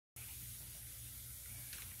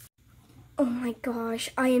Oh my gosh,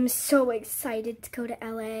 I am so excited to go to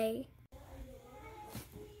LA.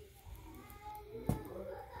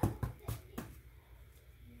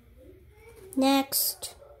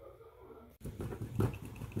 Next.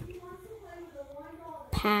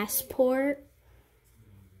 Passport.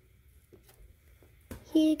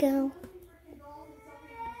 Here you go.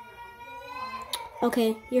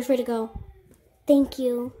 Okay, you're free to go. Thank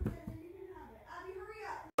you.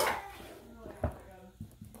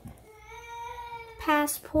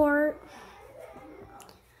 Passport.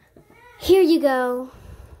 Here you go.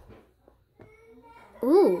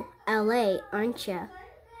 Ooh, LA, aren't ya?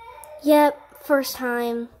 Yep, first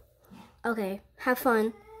time. Okay, have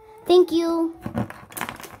fun. Thank you.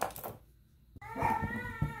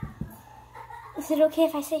 Is it okay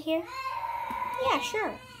if I sit here? Yeah,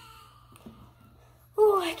 sure.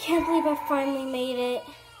 Oh, I can't believe I finally made it.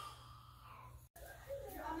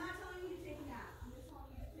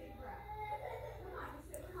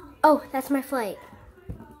 Oh, that's my flight.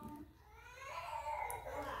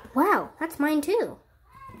 Wow, that's mine too.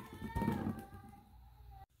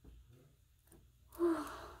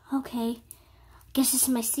 Okay, guess this is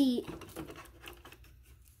my seat.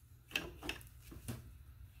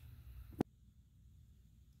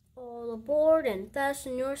 All aboard and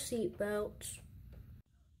fasten your seatbelts.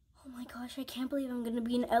 Oh my gosh, I can't believe I'm gonna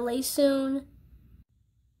be in LA soon.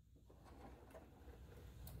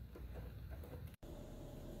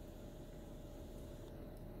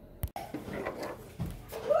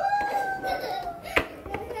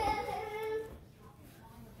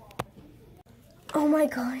 Oh my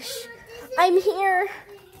gosh, I'm here.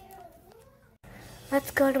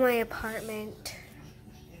 Let's go to my apartment.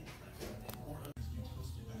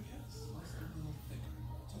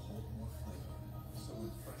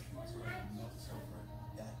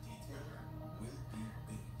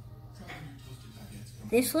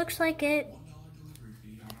 This looks like it.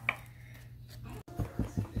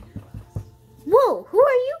 Whoa, who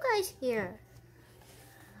are you guys here?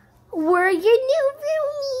 We're your new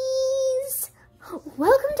roomies.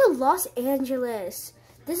 Welcome to Los Angeles.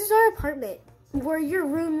 This is our apartment. We're your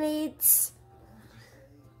roommates.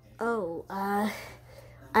 Oh,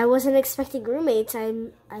 I wasn't expecting roommates. I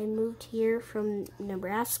moved here from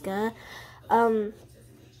Nebraska.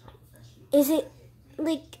 Is it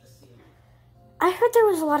like, I heard there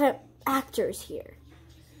was a lot of actors here.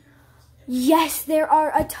 Yes, there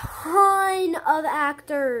are a ton of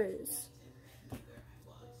actors.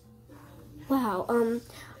 Wow,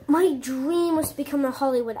 my dream was to become a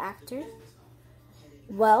Hollywood actor.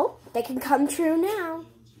 Well, that can come true now.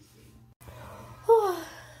 Oh,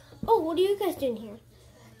 what are you guys doing here?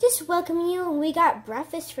 Just welcoming you. We got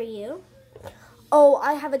breakfast for you. Oh,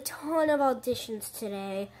 I have a ton of auditions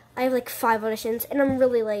today. I have like 5 auditions and I'm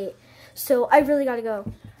really late. So I really gotta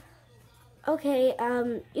go. Okay,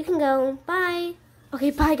 you can go. Bye.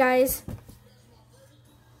 Okay, bye guys.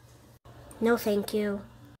 No, thank you.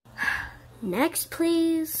 Next,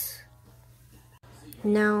 please.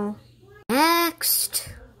 No. Next.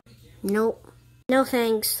 Nope. No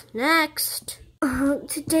thanks. Next.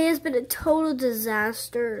 Today has been a total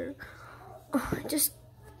disaster. I just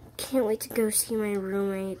can't wait to go see my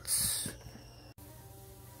roommates.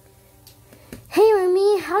 Hey,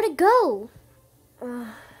 Remy, how'd it go? I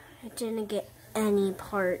didn't get any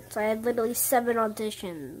parts. I had literally 7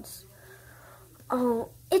 auditions. Oh,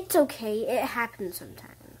 it's okay. It happens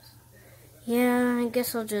sometimes. Yeah, I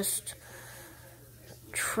guess I'll just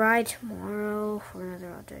try tomorrow for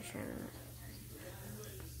another audition.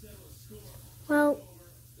 Well,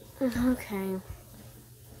 okay.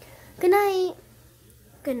 Good night.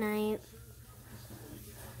 Good night.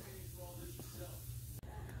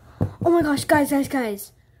 Oh my gosh,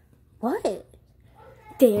 guys. What?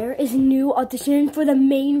 There is a new audition for the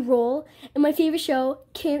main role in my favorite show,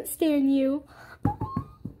 Can't Stand You. And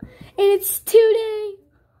it's today.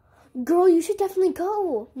 Girl, you should definitely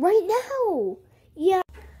go right now. Yeah.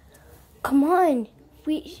 Come on.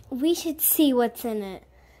 We should see what's in it.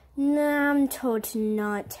 Nah, I'm told to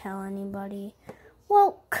not tell anybody.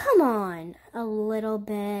 Well, come on. A little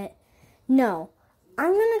bit. No,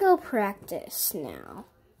 I'm gonna go practice now.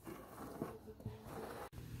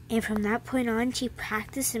 And from that point on, she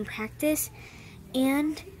practiced and practiced,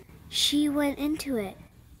 and she went into it.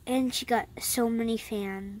 And she got so many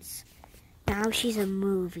fans. Now she's a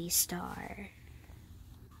movie star.